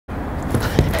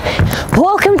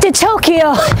Welcome to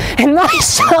Tokyo, and my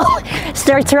show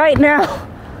starts right now.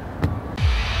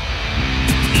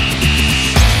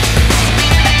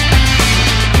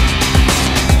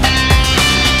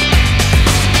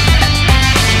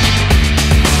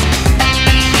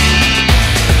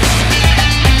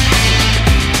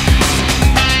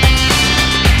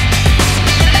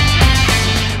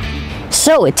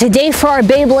 So today for our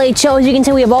Beyblade show, as you can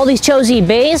see, we have all these CHO-Z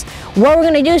bays. What we're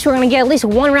gonna do is we're gonna get at least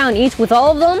one round each with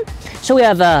all of them. So we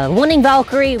have winning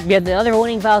Valkyrie, we have the other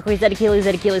winning Valkyries, Achilles,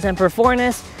 and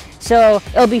Foreneus. So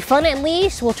it'll be fun at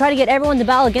least. We'll try to get everyone to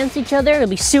battle against each other. It'll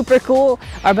be super cool.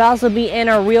 Our battles will be in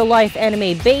our real life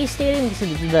anime base stadium. You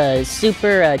can see the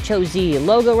super CHO-Z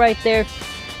logo right there.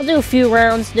 We'll do a few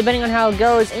rounds depending on how it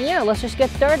goes, and yeah, let's just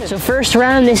get started. So first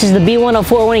round, this is the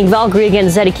B104 winning Valkyrie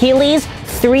against Achilles.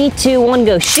 3, 2, 1,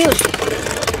 go, shoot!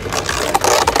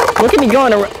 Look at me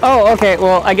going around. Oh, okay,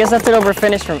 well, I guess that's an over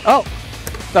finish from, oh!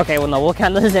 Okay, well, no, we'll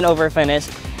count this as an over finish.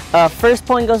 First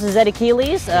point goes to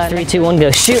Achilles. 3, 2, 1,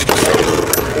 go, shoot!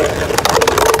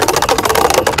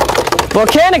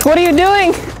 Volcanic, what are you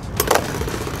doing?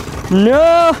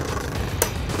 No!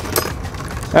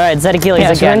 Alright, Achilles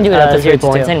again. So we're gonna do it up to 3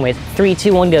 points. Anyways, 3,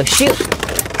 2, 1, go, shoot!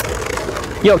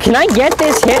 Yo, can I get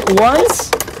this hit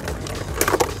once?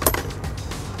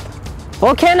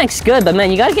 Volcanic's good, but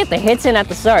man, you gotta get the hits in at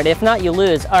the start. If not, you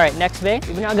lose. All right, next bay.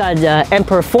 We've now got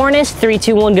Emperor Foreneus. 3,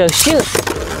 2, 1, go, shoot.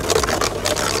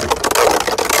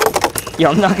 Yo,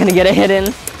 I'm not gonna get a hit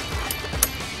in.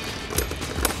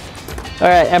 All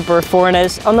right, Emperor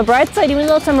Foreneus. On the bright side, even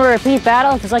though it's a repeat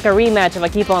battle, it's like a rematch if I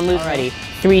keep on losing. Alrighty.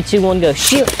 3, 2, 1, go,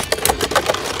 shoot.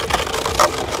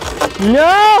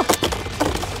 No!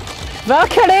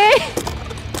 Valkyrie!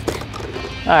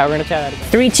 All right, we're gonna try that again.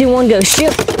 3, 2, 1, go,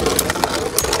 shoot.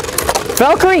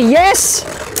 Valkyrie, yes!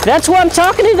 That's what I'm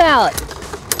talking about!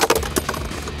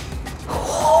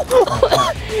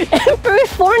 Emperor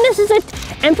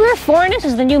Foreneus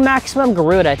is the new maximum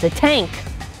Garuda. It's a tank.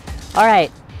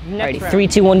 Alright, next 3,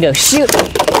 2, 1, go, shoot!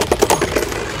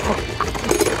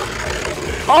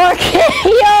 Okay,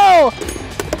 yo!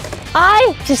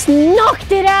 I just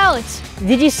knocked it out!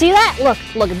 Did you see that?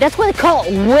 Look, that's what they call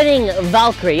winning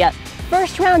Valkyrie. Yeah,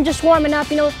 first round just warming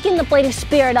up, you know, getting the blading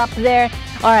spirit up there.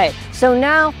 Alright, so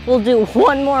now we'll do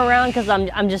one more round because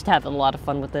I'm just having a lot of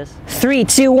fun with this. 3,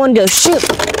 2, 1, go, shoot!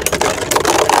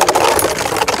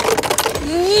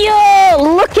 Yo,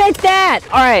 look at that!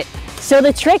 Alright, so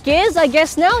the trick is, I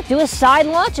guess now, do a side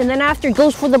launch, and then after it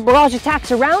goes for the barrage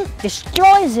attacks around,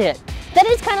 destroys it. That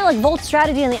is kind of like Volt's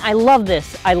strategy, and I love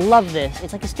this. I love this.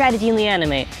 It's like a strategy in the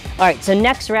anime. Alright, so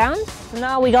next round. So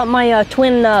now we got my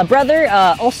twin brother,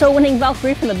 also winning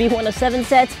Valkyrie from the B107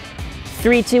 set.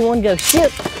 3, 2, 1, go,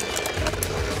 shoot!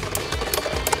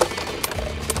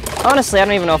 Honestly, I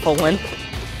don't even know if I'll win.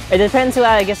 It depends who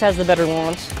I guess has the better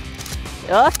launch.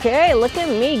 Okay, look at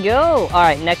me go!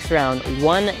 Alright, next round.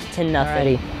 1 to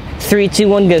nothing. 3, 2,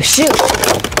 1, go, shoot!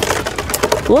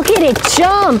 Look at it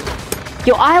jump!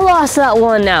 Yo, I lost that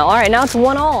one now. Alright, now it's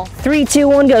 1-all. 3, 2,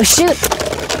 1, go, shoot!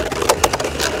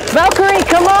 Valkyrie,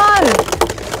 come on!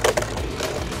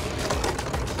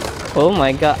 Oh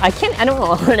my god, I don't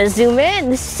want to zoom in.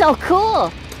 This is so cool.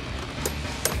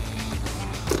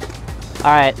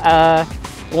 Alright,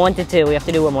 1 to 2, we have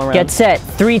to do one more round. Get set,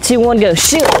 3, 2, 1, go,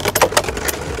 shoot!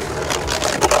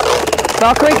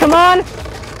 Valkyrie, come on!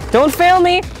 Don't fail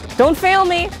me! Don't fail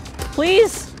me!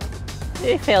 Please!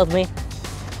 It failed me.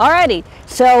 Alrighty,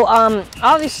 so,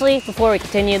 obviously, before we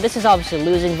continue, this is obviously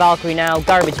losing Valkyrie now.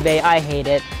 Garbage bay, I hate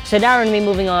it. So now we're gonna be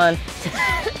moving on.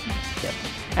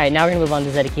 Alright, now we're gonna move on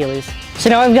to Achilles. So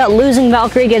now I've got losing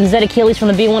Valkyrie against Achilles from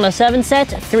the B107 set.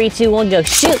 3, 2, 1, go,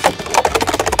 shoot!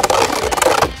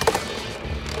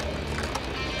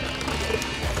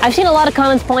 I've seen a lot of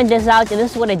comments point this out, and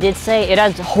this is what I did say. It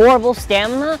has horrible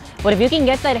stamina, but if you can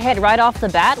get that hit right off the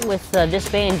bat with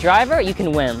this main driver, you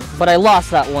can win. But I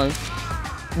lost that one.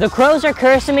 The crows are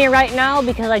cursing me right now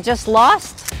because I just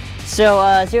lost.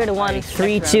 So 0 to 1,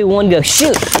 3, 2, 1, go,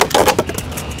 shoot!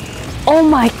 Oh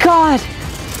my god!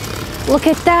 Look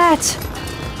at that!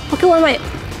 Look at where my,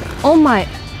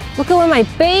 look at where my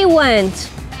bay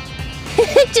went!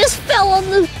 It just fell on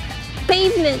the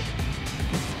pavement!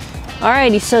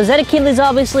 Alrighty, so Achilles is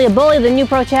obviously a bully, the new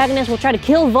protagonist. Will try to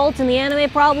kill Volt in the anime,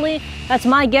 probably. That's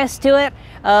my guess to it.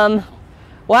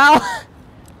 Wow,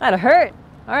 that hurt.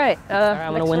 Alright,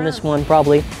 I'm gonna win this one,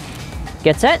 probably.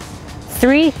 Get set.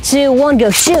 3, 2, 1,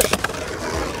 go, shoot!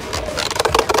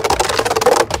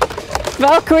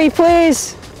 Valkyrie,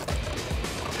 please!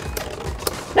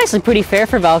 It's actually pretty fair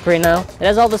for Valkyrie now. It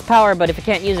has all this power, but if it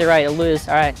can't use it right, it'll lose.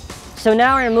 Alright. So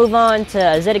now we're gonna move on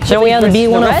to Zed Achilles. So we have the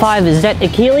B105 Zed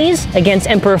Achilles against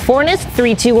Emperor Foreneus.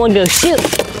 3, 2, 1, go shoot.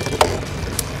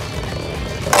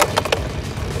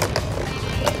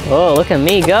 Oh, look at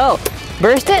me go.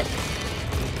 Burst it.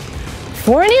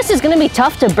 Foreneus is gonna be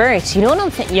tough to burst. You know what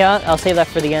I'm thinking? Yeah, I'll save that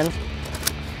for the end.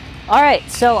 All right,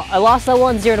 so I lost that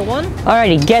one, 0 to 1.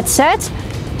 Alrighty, get set.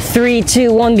 3,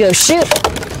 2, 1, go shoot.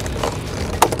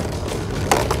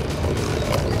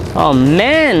 Oh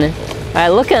man. All right,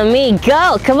 look at me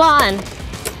go, come on.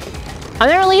 I'm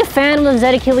not really a fan of the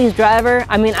Zed Achilles driver.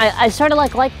 I mean, I sort of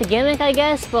like the gimmick, I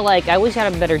guess, but like I wish I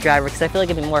had a better driver because I feel like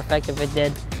it'd be more effective if it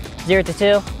did. 0 to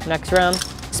 2, next round.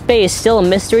 Space is still a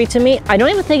mystery to me. I don't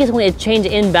even think it's going to change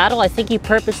in battle. I think you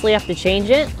purposely have to change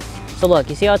it. So look,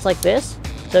 you see how it's like this?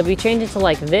 So if you change it to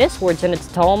like this, where it's in its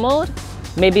tall mode,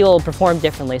 maybe it'll perform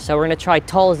differently. So we're gonna try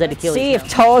tall Zed Achilles. See if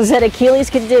tall Zed Achilles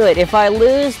can do it. If I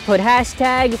lose, put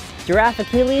hashtag Giraffe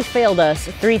Achilles failed us.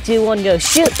 3, 2, 1, go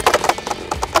shoot.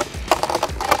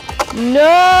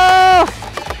 No!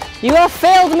 You have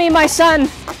failed me, my son.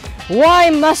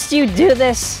 Why must you do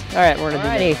this? All right, we're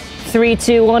gonna do this. 3,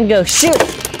 2, 1, go shoot.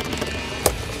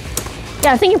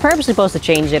 Yeah, I think you're purposely supposed to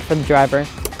change it for the driver.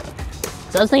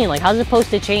 So I was thinking, like, how's it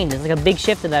supposed to change? It's like a big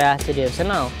shift that I have to do. So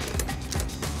no.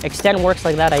 Extend works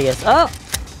like that, I guess. Oh!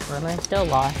 Well, I still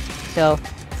lost. So,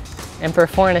 Emperor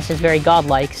Foreneus is very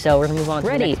godlike, so we're gonna move on to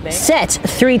the next base. Set!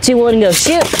 3, 2, 1, go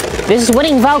shoot! This is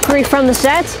winning Valkyrie from the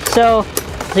set, so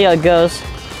see how it goes.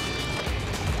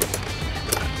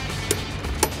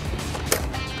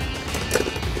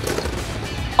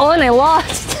 Oh, and I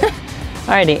lost!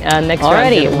 Alrighty, next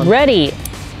round. Alrighty, ready,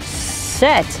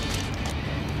 set.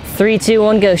 3, 2,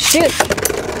 1, go shoot!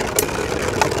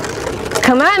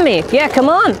 Come at me! Yeah, come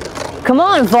on! Come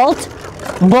on,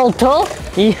 Volto!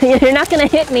 You're not gonna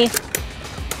hit me.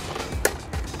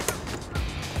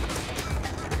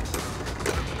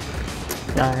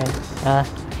 Alright,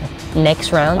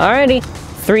 next round. Alrighty.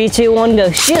 3, 2, 1,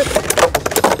 go shoot!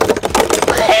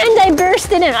 And I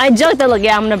bursted in! I joked that, look,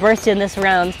 yeah, I'm gonna burst in this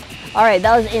round. Alright,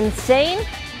 that was insane.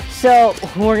 So,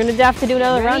 we're gonna have to do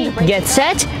another round. Get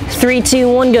set. 3,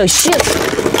 2, 1, go shoot!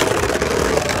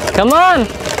 Come on!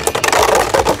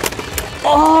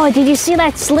 Oh, did you see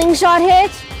that slingshot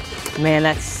hit? Man,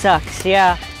 that sucks,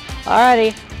 yeah.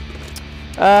 Alrighty.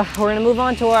 We're gonna move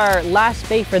on to our last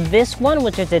bait for this one,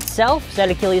 which is itself.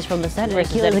 Zed Achilles from the set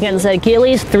versus Zed against Zed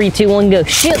Achilles. 3, 2, 1, go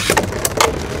shoot!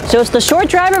 So it's the short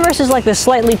driver versus like the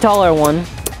slightly taller one.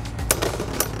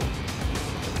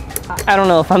 I don't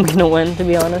know if I'm gonna win, to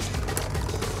be honest.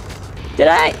 Did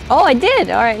I? Oh, I did!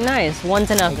 Alright, nice. 1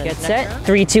 to nothing. Get set.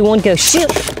 3, 2, 1, go shoot!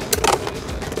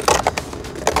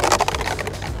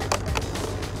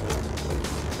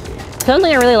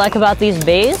 Something I really like about these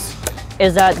bays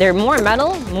is that they're more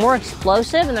metal, more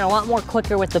explosive, and they're a lot more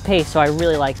quicker with the pace, so I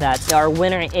really like that. So our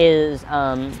winner is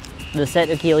the Zed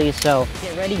Achilles, so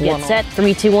get ready, get set,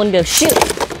 3, 2, 1, go shoot!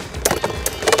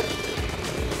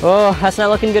 Oh, that's not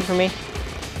looking good for me.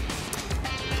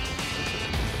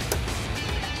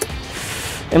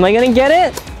 Am I gonna get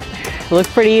it?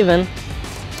 Looks pretty even.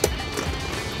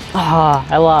 Ah,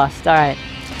 I lost, all right.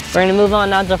 We're gonna move on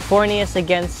now to Foreneus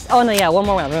against, oh no, yeah, one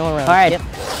more round. All right, yep.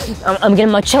 I'm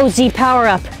getting my CHO-Z power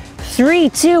up. 3,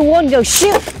 2, 1, go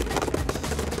shoot!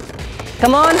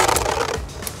 Come on.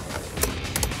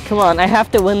 Come on, I have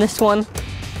to win this one.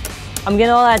 I'm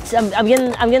getting all that, I'm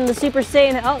getting the Super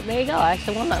Saiyan. Oh, there you go, I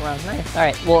actually won that round, nice. All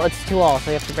right, well, it's 2-all,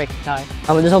 so you have to break the tie.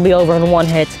 This will be over in 1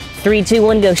 hit. 3, 2,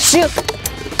 1, go shoot!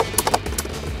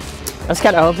 I was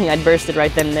kind of hoping I'd burst it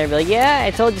right then and there, be like, yeah,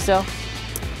 I told you so.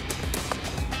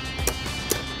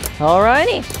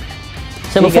 Alrighty.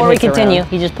 So before we continue,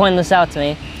 he just pointed this out to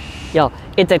me. Yo,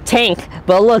 it's a tank,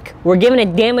 but look, we're giving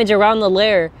it damage around the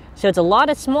lair. So it's a lot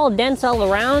of small dents all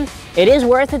around. It is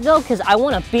worth it though, because I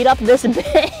want to beat up this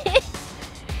bit.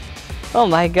 Oh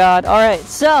my god. Alright,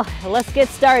 so let's get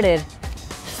started.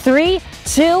 3,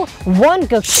 2, 1,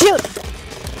 go shoot!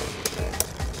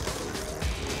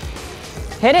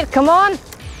 Hit it, come on!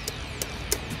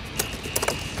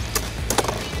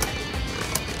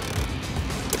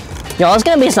 Yo, it's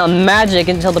gonna be some magic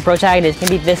until the protagonist can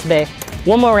beat this bay.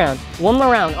 One more round,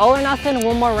 all or nothing,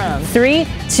 one more round. 3,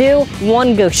 2,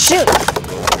 1, go shoot!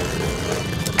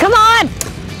 Come on!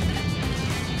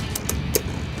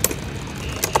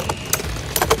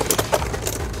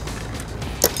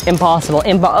 Impossible,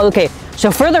 okay,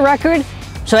 so for the record,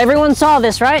 so everyone saw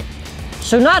this, right?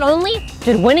 So not only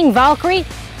did winning Valkyrie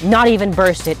not even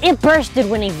burst it bursted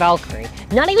winning Valkyrie.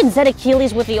 Not even Zed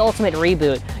Achilles with the ultimate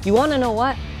reboot. You wanna know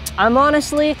what? I'm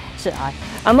honestly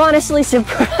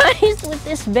surprised with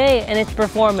this bay and its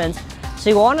performance. So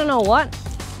you wanna know what?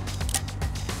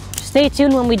 Stay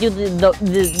tuned when we do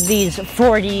these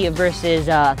 40 versus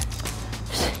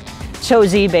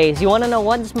CHO-Z base. You want to know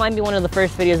what? This might be one of the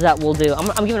first videos that we'll do.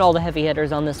 I'm giving all the heavy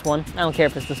hitters on this one. I don't care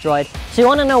if it's destroyed. So you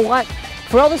want to know what?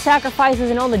 For all the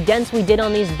sacrifices and all the dents we did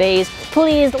on these bays,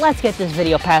 please, let's get this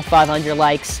video past 500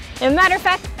 likes. And matter of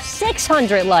fact,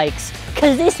 600 likes.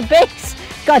 Because this base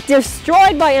got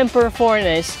destroyed by Emperor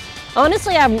Foreneus.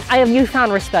 Honestly, I have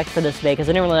newfound respect for this bay because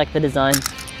I didn't really like the design.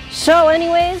 So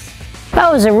anyways, that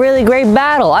was a really great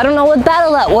battle. I don't know what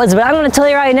battle that was, but I'm going to tell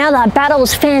you right now that battle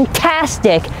was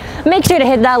fantastic. Make sure to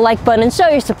hit that like button and show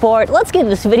your support. Let's get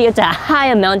this video to a high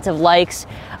amount of likes.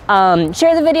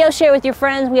 Share the video, share with your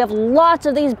friends. We have lots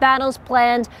of these battles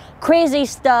planned, crazy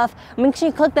stuff. Make sure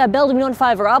you click that bell to be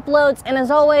notified for uploads. And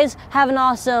as always, have an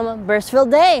awesome burst-filled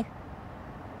day.